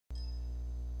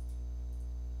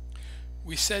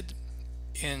We said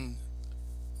in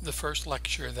the first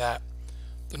lecture that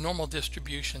the normal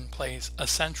distribution plays a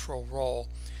central role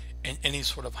in any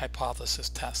sort of hypothesis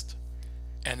test,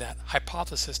 and that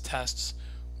hypothesis tests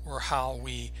were how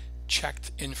we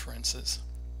checked inferences.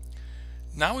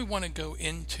 Now we want to go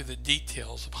into the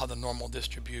details of how the normal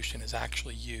distribution is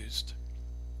actually used.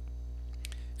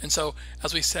 And so,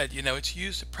 as we said, it's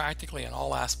used practically in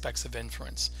all aspects of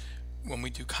inference. When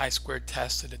we do chi-squared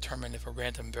tests to determine if a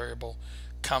random variable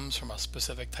comes from a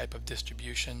specific type of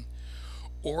distribution,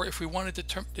 or if we want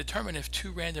to determine if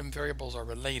two random variables are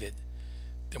related,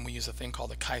 then we use a thing called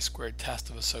the chi-squared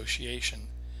test of association.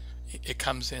 It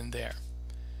comes in there.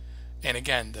 And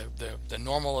again, the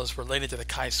normal is related to the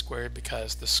chi-squared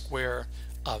because the square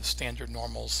of standard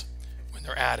normals, when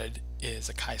they're added, is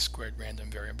a chi-squared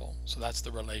random variable. So that's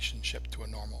the relationship to a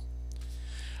normal.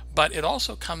 But it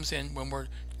also comes in when we're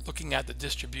looking at the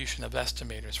distribution of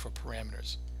estimators for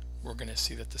parameters. We're going to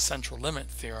see that the central limit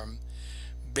theorem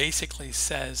basically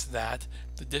says that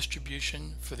the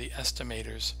distribution for the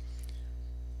estimators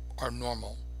are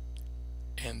normal.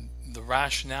 And the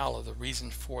rationale or the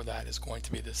reason for that is going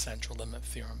to be the central limit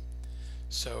theorem.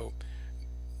 So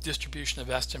distribution of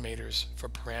estimators for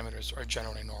parameters are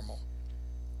generally normal.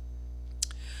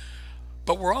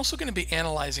 But we're also going to be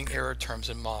analyzing error terms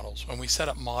in models. When we set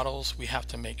up models, we have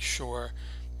to make sure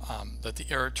that the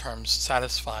error terms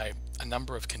satisfy a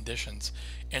number of conditions.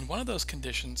 And one of those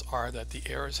conditions are that the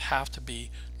errors have to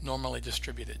be normally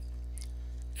distributed.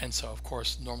 And so, of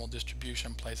course, normal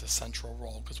distribution plays a central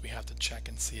role because we have to check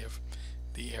and see if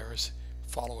the errors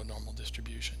follow a normal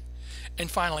distribution. And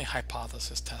finally,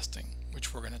 hypothesis testing,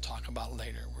 which we're going to talk about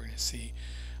later. We're going to see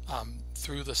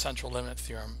through the central limit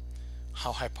theorem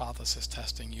how hypothesis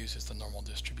testing uses the normal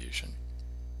distribution.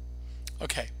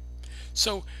 Okay,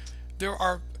 so there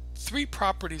are three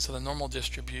properties of the normal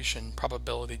distribution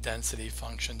probability density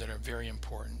function that are very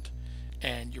important,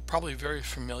 and you're probably very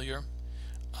familiar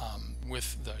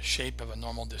with the shape of a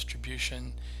normal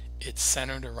distribution. It's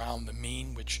centered around the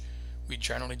mean, which we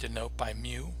generally denote by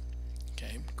mu,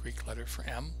 okay, Greek letter for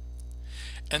m.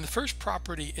 And the first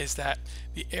property is that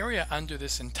the area under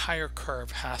this entire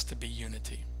curve has to be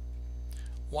unity.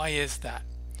 Why is that?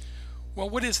 Well,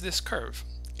 what is this curve?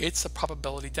 It's a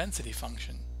probability density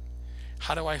function.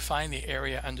 How do I find the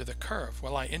area under the curve?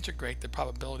 Well, I integrate the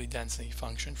probability density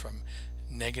function from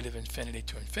negative infinity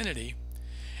to infinity,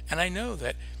 and I know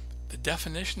that the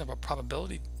definition of a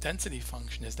probability density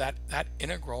function is that that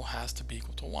integral has to be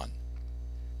equal to 1.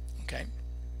 Okay,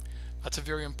 that's a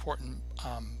very important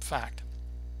fact.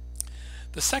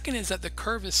 The second is that the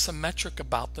curve is symmetric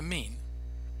about the mean.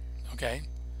 Okay,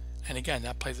 and again,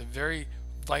 that plays a very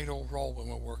vital role when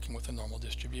we're working with a normal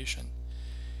distribution.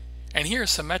 And here,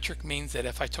 symmetric means that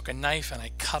if I took a knife and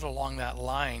I cut along that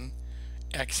line,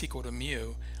 x equal to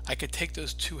mu, I could take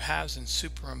those two halves and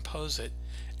superimpose it,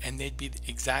 and they'd be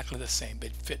exactly the same.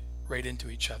 They'd fit right into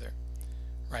each other,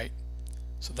 right?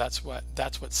 So that's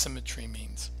what symmetry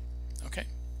means. Okay.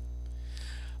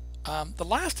 The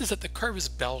last is that the curve is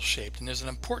bell-shaped, and there's an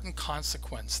important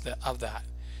consequence of that.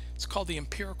 It's called the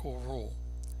empirical rule.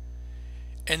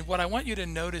 And what I want you to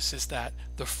notice is that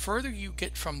the further you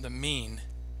get from the mean,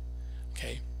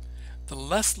 okay, the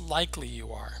less likely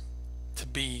you are to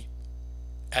be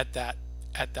at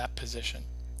that position.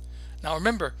 Now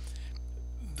remember,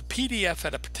 the PDF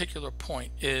at a particular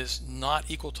point is not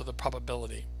equal to the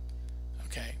probability,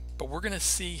 okay, but we're going to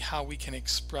see how we can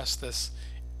express this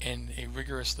in a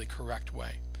rigorously correct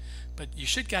way. But you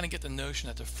should kind of get the notion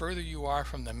that the further you are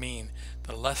from the mean,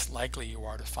 the less likely you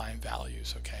are to find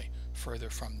values, okay, further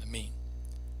from the mean.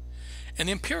 And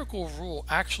the empirical rule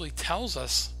actually tells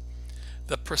us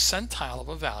the percentile of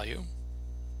a value.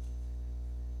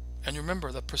 And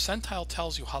remember, the percentile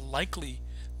tells you how likely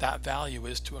that value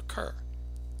is to occur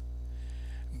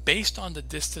based on the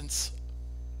distance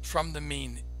from the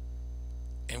mean,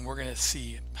 and we're going to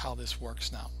see how this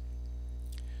works now.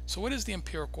 So what is the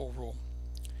empirical rule?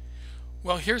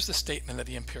 Well, here's the statement of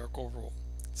the empirical rule.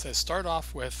 It says start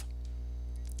off with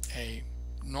a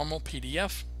normal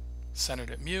PDF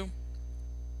centered at mu,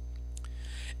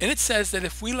 and it says that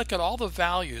if we look at all the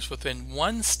values within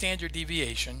one standard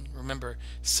deviation, remember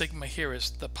sigma here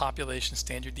is the population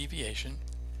standard deviation,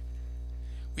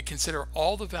 we consider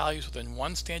all the values within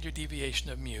one standard deviation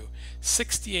of mu,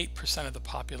 68% of the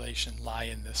population lie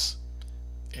in this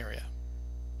area,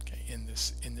 okay, in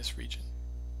this region.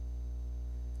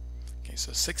 Okay,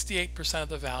 so 68% of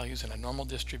the values in a normal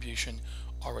distribution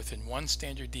are within one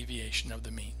standard deviation of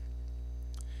the mean.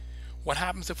 What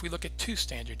happens if we look at two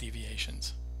standard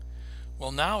deviations?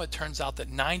 Well, now it turns out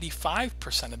that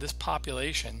 95% of this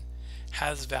population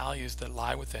has values that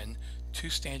lie within 2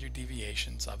 standard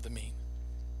deviations of the mean.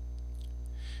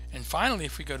 And finally,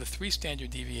 if we go to 3 standard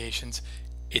deviations,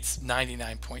 it's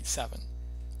 99.7.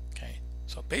 Okay,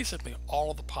 so basically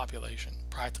all of the population,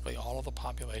 practically all of the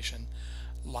population,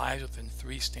 lies within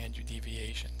 3 standard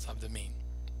deviations of the mean.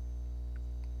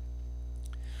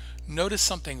 Notice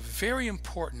something very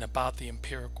important about the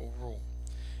empirical rule.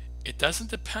 It doesn't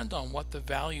depend on what the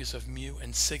values of mu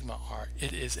and sigma are.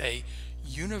 It is a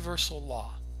universal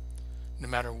law. No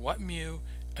matter what mu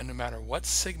and no matter what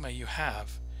sigma you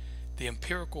have, the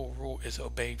empirical rule is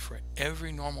obeyed for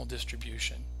every normal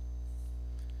distribution.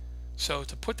 So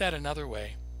to put that another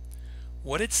way,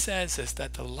 what it says is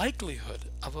that the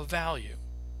likelihood of a value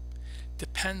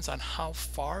depends on how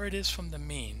far it is from the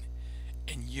mean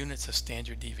in units of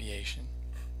standard deviation.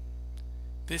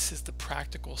 This is the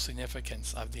practical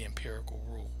significance of the empirical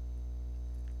rule.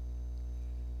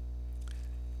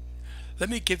 Let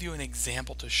me give you an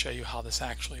example to show you how this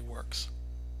actually works.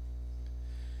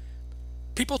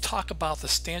 People talk about the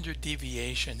standard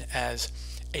deviation as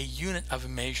a unit of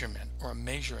measurement or a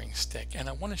measuring stick, and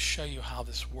I want to show you how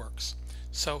this works.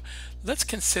 So let's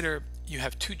consider you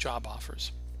have 2 job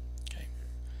offers. Okay,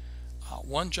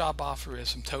 one job offer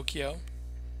is from Tokyo.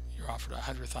 You're offered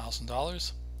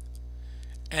 $100,000,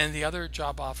 and the other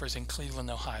job offer is in Cleveland,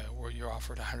 Ohio, where you're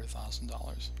offered $100,000.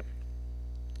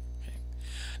 Okay.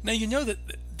 Now you know that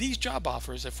these job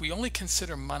offers, if we only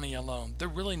consider money alone, they're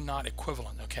really not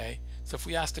equivalent. Okay, so if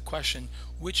we ask the question,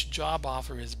 which job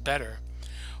offer is better,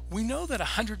 we know that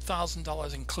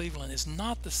 $100,000 in Cleveland is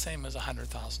not the same as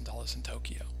 $100,000 in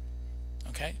Tokyo.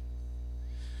 Okay,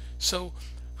 so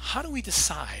how do we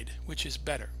decide which is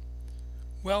better?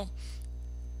 Well,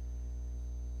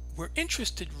 we're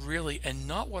interested really in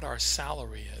not what our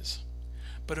salary is,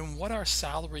 but in what our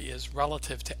salary is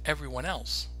relative to everyone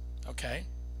else. Okay,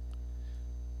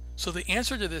 so the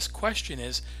answer to this question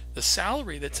is the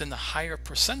salary that's in the higher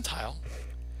percentile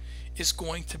is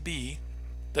going to be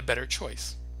the better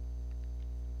choice.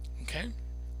 Okay,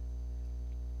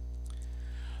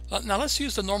 now let's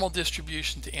use the normal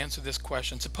distribution to answer this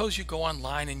question. Suppose you go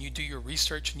online and you do your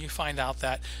research and you find out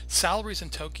that salaries in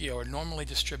Tokyo are normally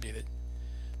distributed.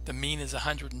 The mean is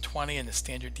 120 and the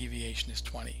standard deviation is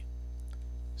 20.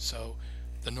 So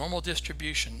the normal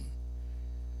distribution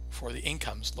for the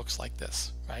incomes looks like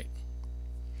this, right?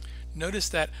 Notice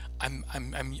that I'm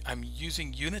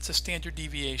using units of standard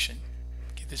deviation.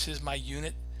 Okay, this is my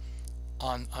unit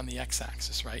on the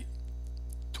x-axis, right?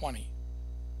 20.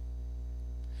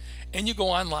 And you go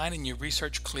online and you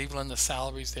research Cleveland, the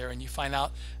salaries there, and you find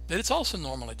out that it's also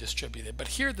normally distributed. But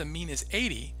here the mean is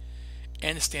 80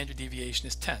 and the standard deviation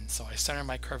is 10. So I center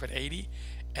my curve at 80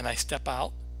 and I step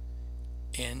out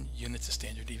in units of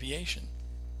standard deviation.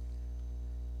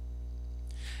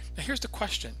 Now here's the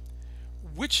question.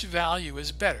 Which value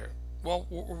is better? Well,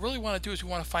 what we really want to do is we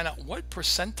want to find out what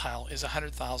percentile is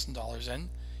 $100,000 in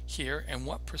here and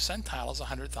what percentile is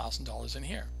 $100,000 in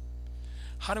here.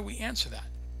 How do we answer that?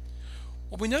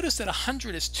 Well, we notice that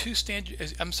 100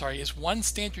 is one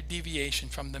standard deviation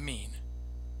from the mean.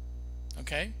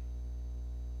 Okay?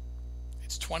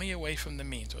 It's 20 away from the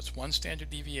mean, so it's 1 standard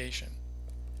deviation.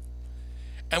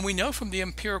 And we know from the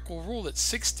empirical rule that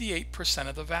 68%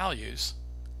 of the values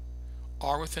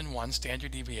are within 1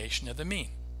 standard deviation of the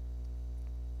mean.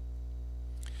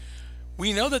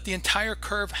 We know that the entire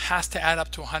curve has to add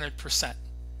up to 100%.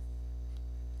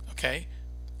 Okay?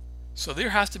 So there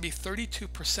has to be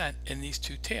 32% in these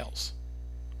 2 tails.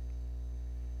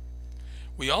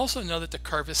 We also know that the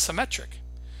curve is symmetric.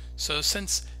 So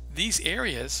since these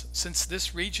areas, since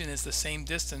this region is the same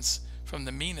distance from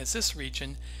the mean as this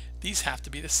region, these have to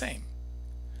be the same.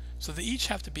 So they each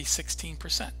have to be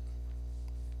 16%.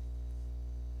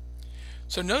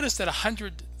 So notice that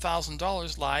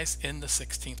 $100,000 lies in the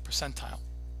 16th percentile.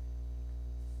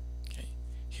 Okay.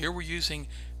 Here we're using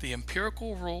the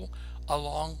empirical rule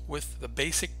along with the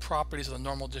basic properties of the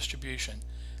normal distribution.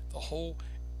 The whole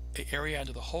area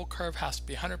under the whole curve has to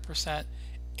be 100%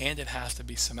 and it has to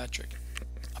be symmetric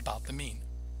about the mean.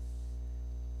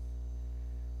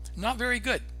 Not very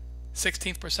good.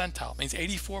 16th percentile means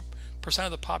 84%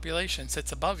 of the population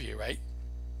sits above you, right?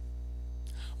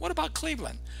 What about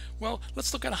Cleveland? Well,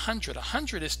 let's look at 100.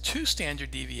 100 is 2 standard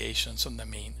deviations from the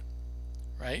mean,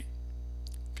 right?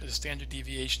 Because the standard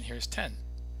deviation here is 10.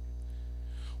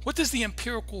 What does the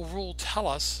empirical rule tell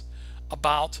us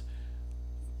about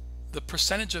the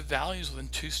percentage of values within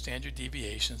 2 standard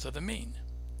deviations of the mean?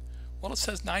 Well, it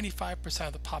says 95%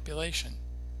 of the population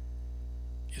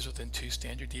is within 2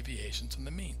 standard deviations from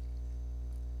the mean.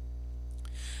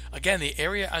 Again, the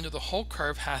area under the whole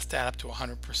curve has to add up to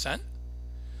 100%.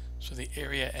 So the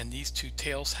area and these two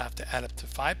tails have to add up to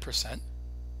 5%.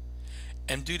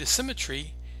 And due to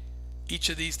symmetry, each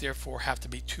of these therefore have to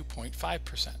be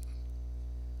 2.5%.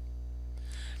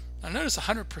 Now notice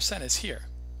 100% is here.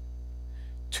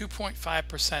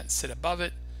 2.5% sit above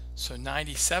it, so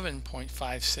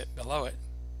 97.5 sit below it.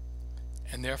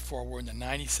 And therefore we're in the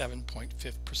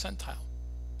 97.5th percentile.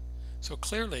 So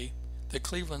clearly the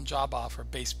Cleveland job offer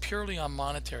based purely on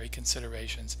monetary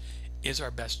considerations is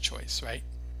our best choice, right?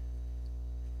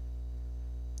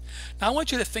 Now I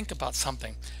want you to think about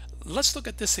something. Let's look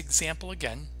at this example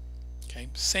again. Okay,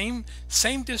 same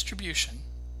distribution.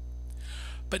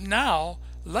 But now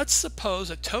let's suppose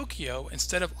that Tokyo,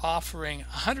 instead of offering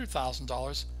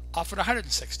 $100,000, offered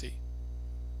 $160,000.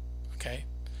 Okay,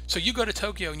 so you go to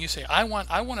Tokyo and you say, I want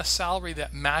a salary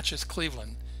that matches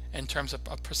Cleveland in terms of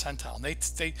percentile.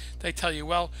 And they tell you,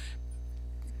 well,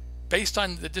 based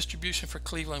on the distribution for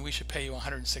Cleveland, we should pay you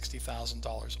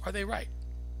 $160,000. Are they right?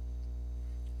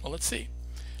 Well, let's see.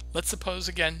 Let's suppose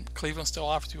again Cleveland still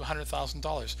offers you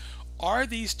 $100,000. Are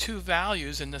these two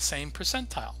values in the same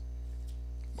percentile?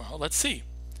 Well, let's see.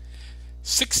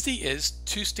 60 is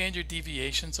 2 standard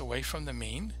deviations away from the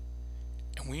mean,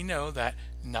 and we know that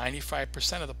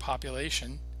 95% of the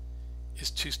population is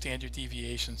 2 standard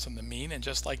deviations from the mean, and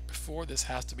just like before, this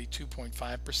has to be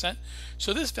 2.5%.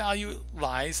 So this value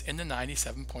lies in the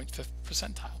 97.5th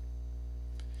percentile.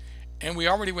 And we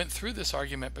already went through this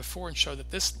argument before and showed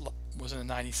that this was in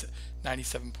the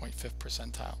 97.5th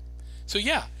percentile. So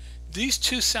yeah, these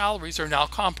two salaries are now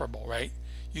comparable, right?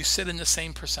 You sit in the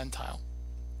same percentile.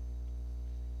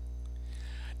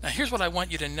 Now here's what I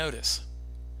want you to notice.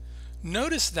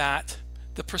 Notice that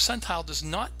the percentile does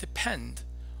not depend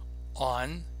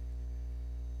on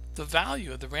the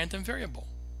value of the random variable.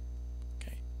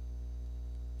 Okay.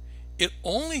 It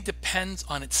only depends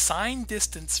on its sign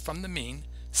distance from the mean.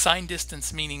 Sign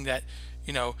distance meaning that,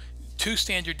 you know, 2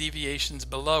 standard deviations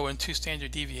below and 2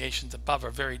 standard deviations above are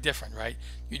very different, right?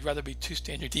 You'd rather be 2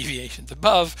 standard deviations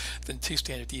above than 2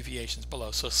 standard deviations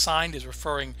below. So sign is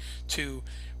referring to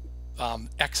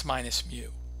x minus mu,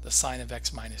 the sign of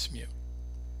x minus mu.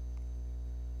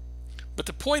 But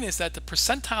the point is that the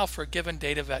percentile for a given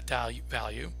data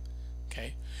value,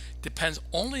 okay, depends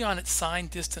only on its sign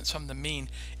distance from the mean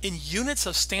in units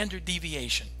of standard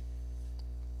deviation,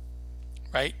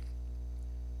 right?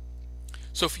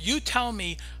 So if you tell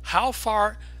me how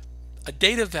far a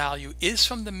data value is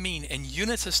from the mean in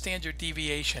units of standard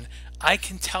deviation, I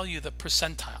can tell you the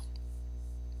percentile.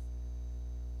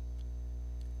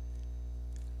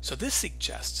 So this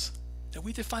suggests that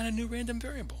we define a new random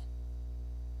variable.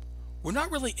 We're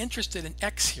not really interested in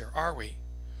x here, are we?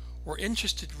 We're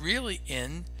interested really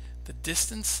in the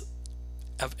distance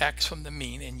of x from the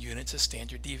mean in units of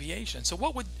standard deviation. So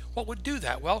what would do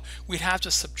that? Well, we'd have to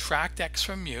subtract x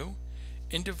from mu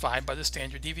and divide by the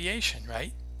standard deviation,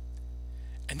 right?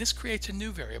 And this creates a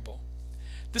new variable.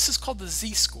 This is called the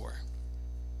z-score.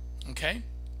 Okay?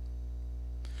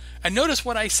 And notice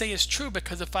what I say is true,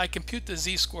 because if I compute the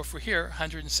z-score for here,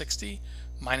 160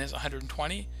 minus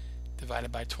 120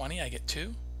 divided by 20, I get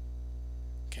 2.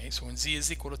 Okay, so when z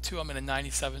is equal to 2, I'm in a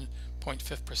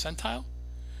 97.5th percentile.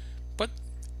 But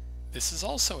this is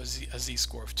also a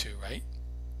z-score of 2, right?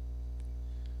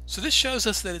 So this shows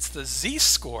us that it's the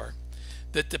z-score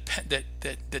that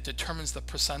determines the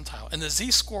percentile, and the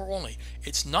z-score only.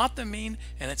 It's not the mean,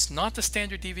 and it's not the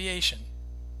standard deviation.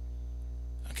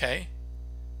 Okay?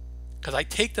 Because I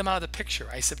take them out of the picture.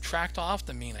 I subtract off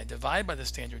the mean. I divide by the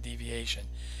standard deviation.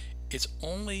 It's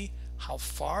only how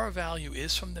far a value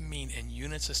is from the mean in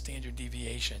units of standard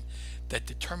deviation that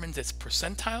determines its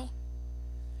percentile,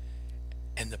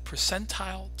 and the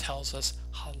percentile tells us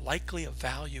how likely a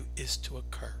value is to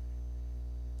occur.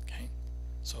 Okay?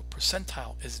 So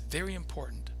percentile is very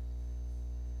important.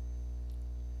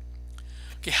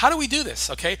 Okay, how do we do this?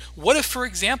 Okay, what if, for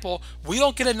example, we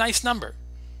don't get a nice number?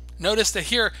 Notice that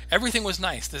here everything was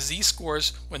nice. The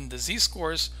z-scores, when the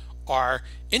z-scores are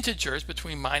integers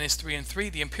between -3 and 3,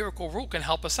 the empirical rule can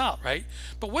help us out, right?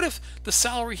 But what if the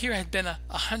salary here had been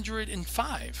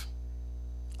 105?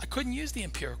 I couldn't use the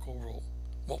empirical rule.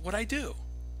 What would I do?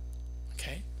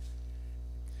 Okay.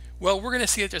 Well, we're going to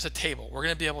see that there's a table. We're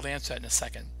going to be able to answer that in a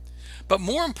second. But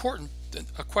more important,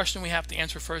 a question we have to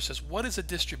answer first is, what is the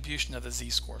distribution of the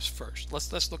z-scores first?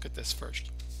 Let's look at this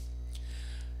first.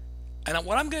 And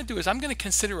what I'm going to do is I'm going to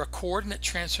consider a coordinate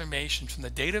transformation from the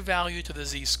data value to the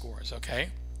z-scores, okay?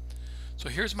 So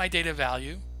here's my data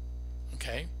value,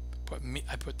 okay?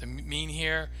 I put the mean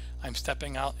here. I'm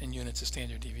stepping out in units of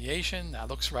standard deviation. That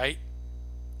looks right.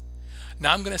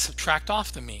 Now I'm going to subtract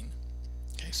off the mean.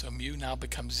 Okay, so mu now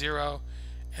becomes 0,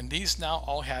 And these now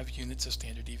all have units of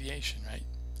standard deviation, right?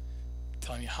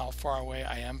 Telling me how far away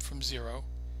I am from zero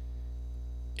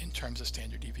in terms of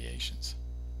standard deviations.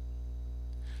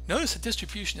 Notice the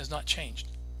distribution has not changed.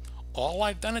 All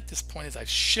I've done at this point is I've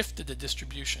shifted the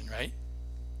distribution, right?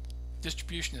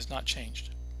 Distribution has not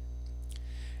changed.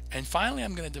 And finally,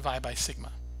 I'm going to divide by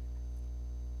sigma.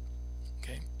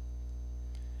 Okay.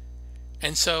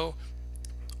 And so,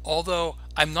 although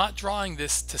I'm not drawing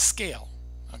this to scale,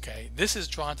 okay, this is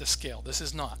drawn to scale, this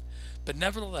is not. But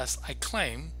nevertheless, I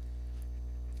claim,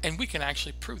 and we can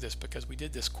actually prove this because we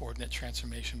did this coordinate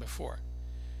transformation before,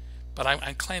 but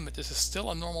I claim that this is still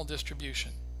a normal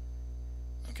distribution.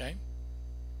 Okay.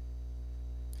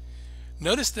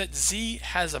 Notice that z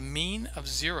has a mean of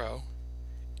 0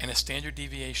 and a standard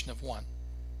deviation of 1.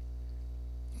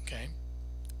 Okay.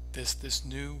 This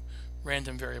new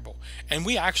random variable, and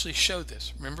we actually showed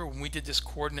this. Remember when we did this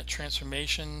coordinate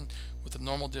transformation with the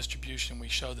normal distribution, we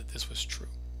showed that this was true.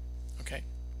 Okay.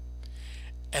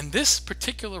 And this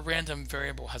particular random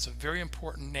variable has a very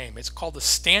important name. It's called the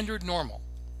standard normal.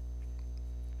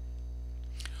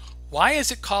 Why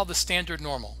is it called the standard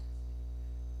normal?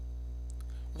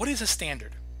 What is a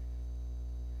standard?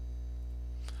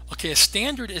 Okay, a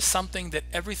standard is something that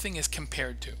everything is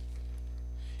compared to.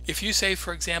 If you say,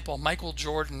 for example, Michael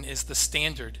Jordan is the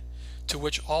standard to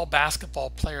which all basketball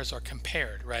players are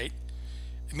compared, right?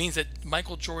 It means that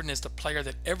Michael Jordan is the player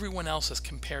that everyone else is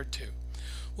compared to.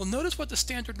 Well, notice what the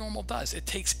standard normal does. It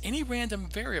takes any random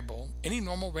variable, any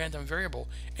normal random variable,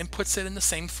 and puts it in the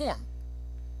same form.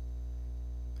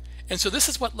 And so this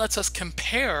is what lets us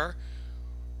compare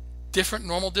different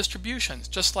normal distributions,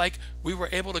 just like we were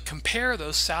able to compare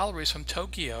those salaries from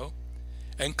Tokyo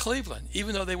and Cleveland,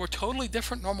 even though they were totally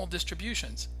different normal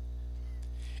distributions.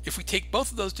 If we take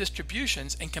both of those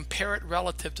distributions and compare it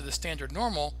relative to the standard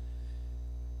normal,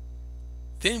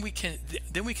 then we can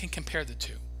compare the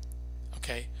two.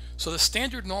 Okay, so the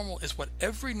standard normal is what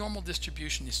every normal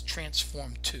distribution is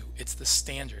transformed to. It's the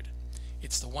standard.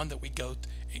 It's the one that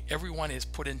everyone is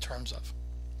put in terms of.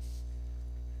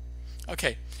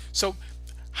 Okay, so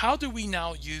how do we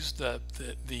now use the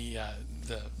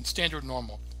standard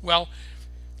normal? Well,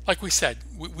 like we said,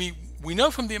 we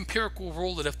know from the empirical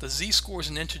rule that if the z-score is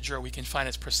an integer, we can find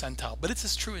its percentile, but it's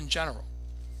as true in general.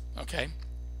 Okay,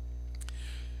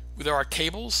 there are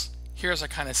tables. Here's a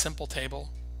kind of simple table.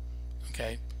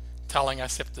 Okay, telling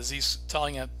us if the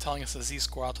telling us the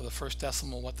z-score out to the first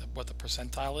decimal what the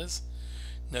percentile is.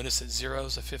 Notice that 0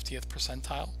 is the 50th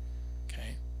percentile.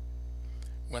 Okay,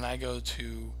 when I go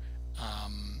to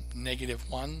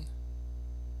 -1,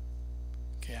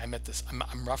 okay,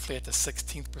 I'm roughly at the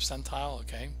 16th percentile.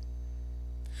 Okay,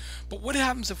 but what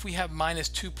happens if we have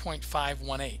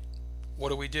 -2.518?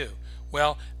 What do?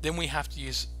 Well, then we have to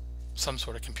use some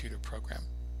sort of computer program,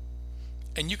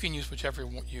 and you can use whichever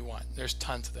you want. There's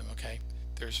tons of them. Okay,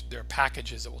 there are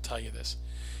packages that will tell you this.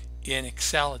 In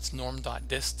Excel, it's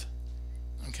norm.dist.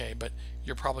 Okay, but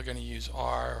you're probably going to use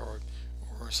R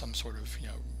or some sort of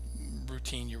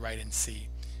routine you write in C,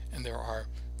 and there are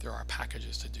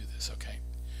packages to do this. Okay,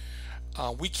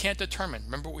 we can't determine.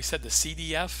 Remember what we said? The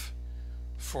CDF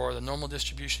for the normal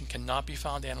distribution cannot be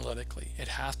found analytically. It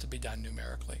has to be done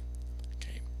numerically.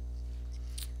 Okay.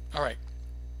 All right.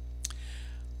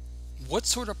 What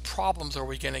sort of problems are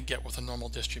we going to get with a normal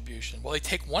distribution? Well, they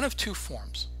take one of two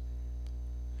forms.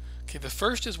 Okay, the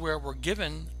first is where we're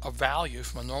given a value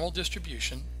from a normal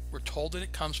distribution. We're told that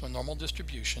it comes from a normal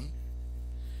distribution,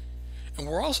 and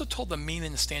we're also told the mean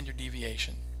and the standard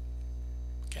deviation.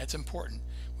 Okay, that's important.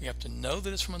 We have to know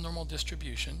that it's from a normal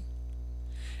distribution,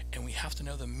 and we have to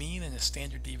know the mean and the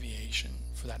standard deviation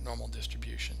for that normal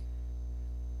distribution.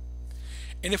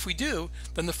 And if we do,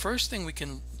 then the first thing we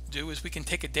can do is we can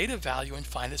take a data value and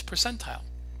find its percentile.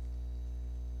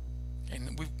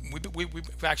 And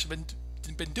we've actually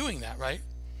been doing that, right?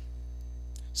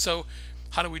 So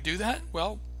how do we do that?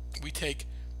 Well, we take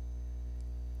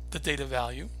the data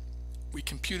value, we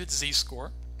compute its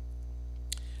z-score,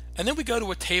 and then we go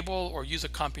to a table or use a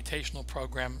computational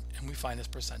program and we find its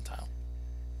percentile.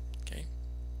 Okay,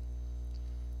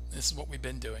 this is what we've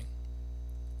been doing.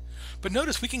 But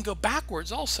notice we can go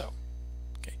backwards also.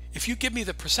 Okay, if you give me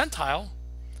the percentile,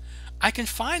 I can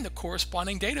find the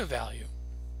corresponding data value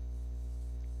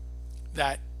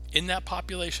that in that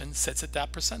population sits at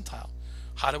that percentile.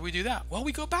 How do we do that? Well,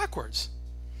 we go backwards.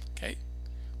 Okay,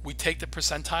 we take the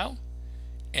percentile,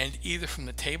 and either from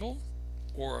the table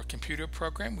or a computer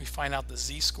program, we find out the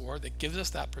z-score that gives us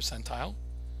that percentile.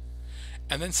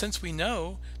 And then since we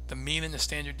know the mean and the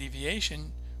standard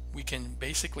deviation, we can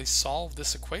basically solve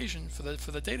this equation for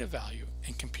the data value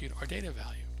and compute our data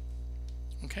value.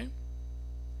 Okay.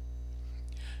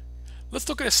 let's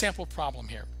look at a sample problem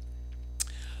here.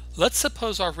 Let's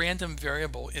suppose our random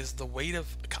variable is the weight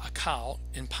of a cow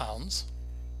in pounds.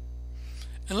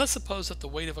 And let's suppose that the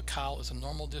weight of a cow is a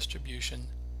normal distribution.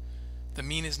 The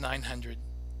mean is 900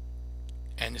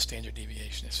 and the standard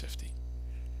deviation is 50.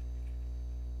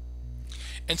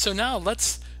 And so now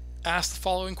let's ask the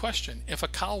following question. If a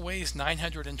cow weighs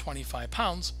 925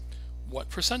 pounds, what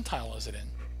percentile is it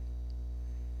in?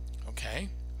 Okay,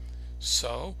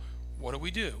 so what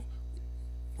do?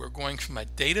 We're going from a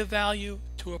data value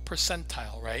to a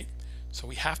percentile, right? So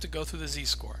we have to go through the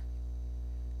z-score.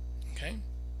 Okay,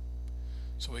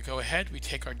 so we go ahead, we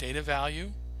take our data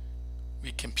value,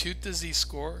 we compute the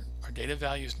z-score. Our data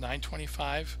value is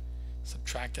 925,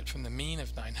 subtract it from the mean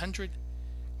of 900,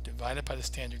 divide it by the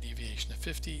standard deviation of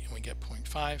 50, and we get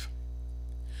 0.5.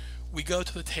 We go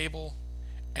to the table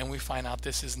and we find out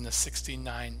this is in the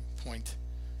 69.1st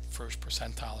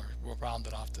percentile, or we'll round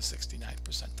it off to 69th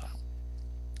percentile.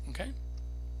 Okay?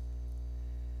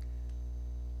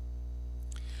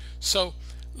 So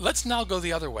let's now go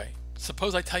the other way.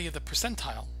 Suppose I tell you the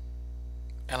percentile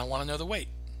and I want to know the weight.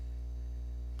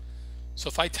 So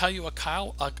if I tell you a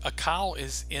cow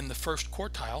is in the first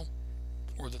quartile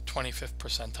or the 25th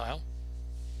percentile,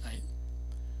 right?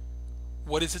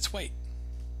 What is its weight?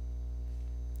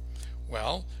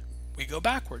 Well, we go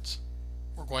backwards.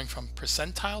 We're going from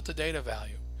percentile to data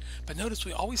value. But notice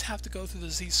we always have to go through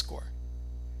the z-score,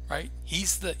 right?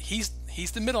 He's the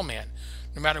middleman.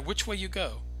 No matter which way you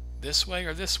go, this way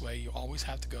or this way, you always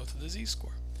have to go through the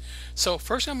z-score. So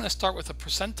first I'm going to start with a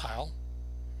percentile.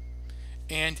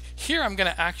 And here I'm going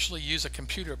to actually use a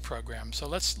computer program. So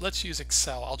let's use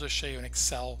Excel. I'll just show you in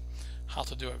Excel how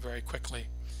to do it very quickly.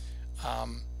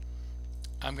 I'm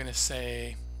going to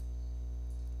say,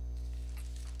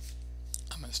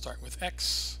 I'm going to start with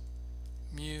X,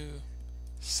 mu,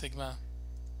 sigma.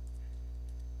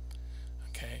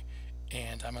 Okay,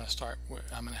 and I'm going to start with,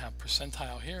 I'm going to have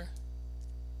percentile here.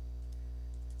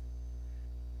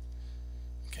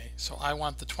 Okay, so I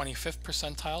want the 25th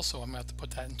percentile, so I'm going to have to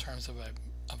put that in terms of a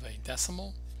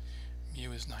decimal.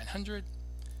 Mu is 900.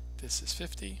 This is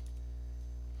 50.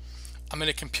 I'm going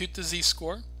to compute the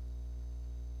z-score.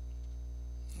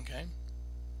 Okay.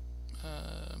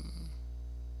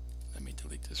 Let me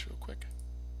delete this real quick.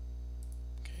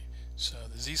 Okay, so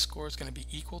the z-score is going to be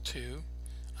equal to.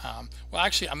 Well,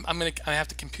 actually, I have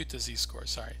to compute the z-score.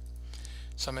 Sorry.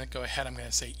 So I'm going to go ahead. I'm going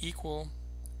to say equal.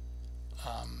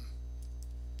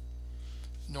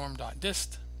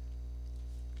 Norm.dist.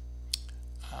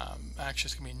 Actually,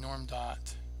 it's going to be norm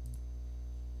dot.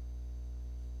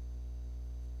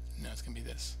 No, it's going to be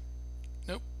this.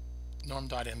 Nope.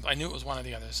 Norm.inv. I knew it was one or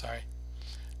the other. Sorry.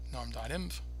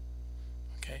 Norm.inv.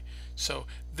 Okay. So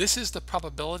this is the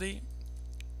probability.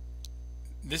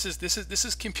 This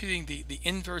is computing the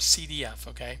inverse CDF.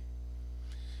 Okay.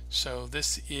 So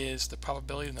this is the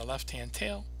probability in the left-hand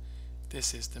tail.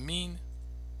 This is the mean.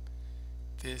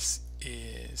 This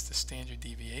is the standard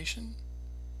deviation.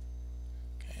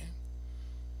 Okay,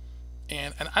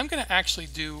 and I'm going to actually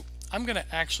do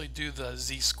the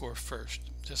z-score first,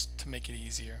 just to make it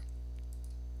easier.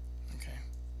 Okay,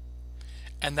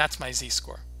 and that's my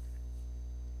z-score.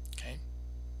 Okay,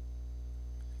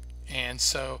 and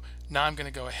so now I'm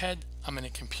going to go ahead. I'm going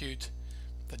to compute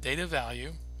the data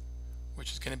value,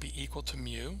 which is going to be equal to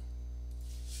mu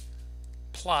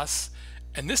plus.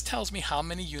 And this tells me how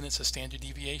many units of standard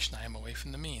deviation I am away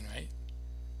from the mean, right?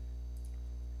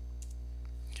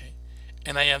 Okay,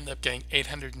 and I end up getting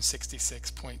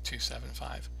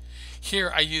 866.275.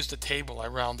 Here I used a table, I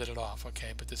rounded it off,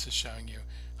 okay, but this is showing you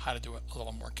how to do it a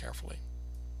little more carefully.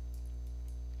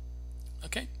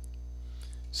 Okay,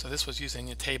 so this was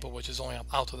using a table which is only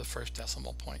out to the first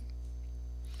decimal point.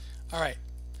 All right.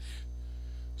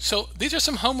 So these are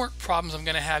some homework problems I'm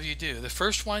going to have you do. The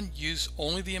first one, use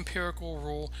only the empirical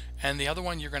rule, and the other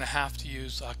one you're going to have to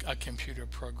use a computer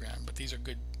program. But these are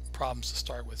good problems to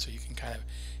start with so you can kind of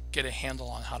get a handle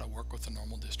on how to work with the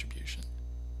normal distribution.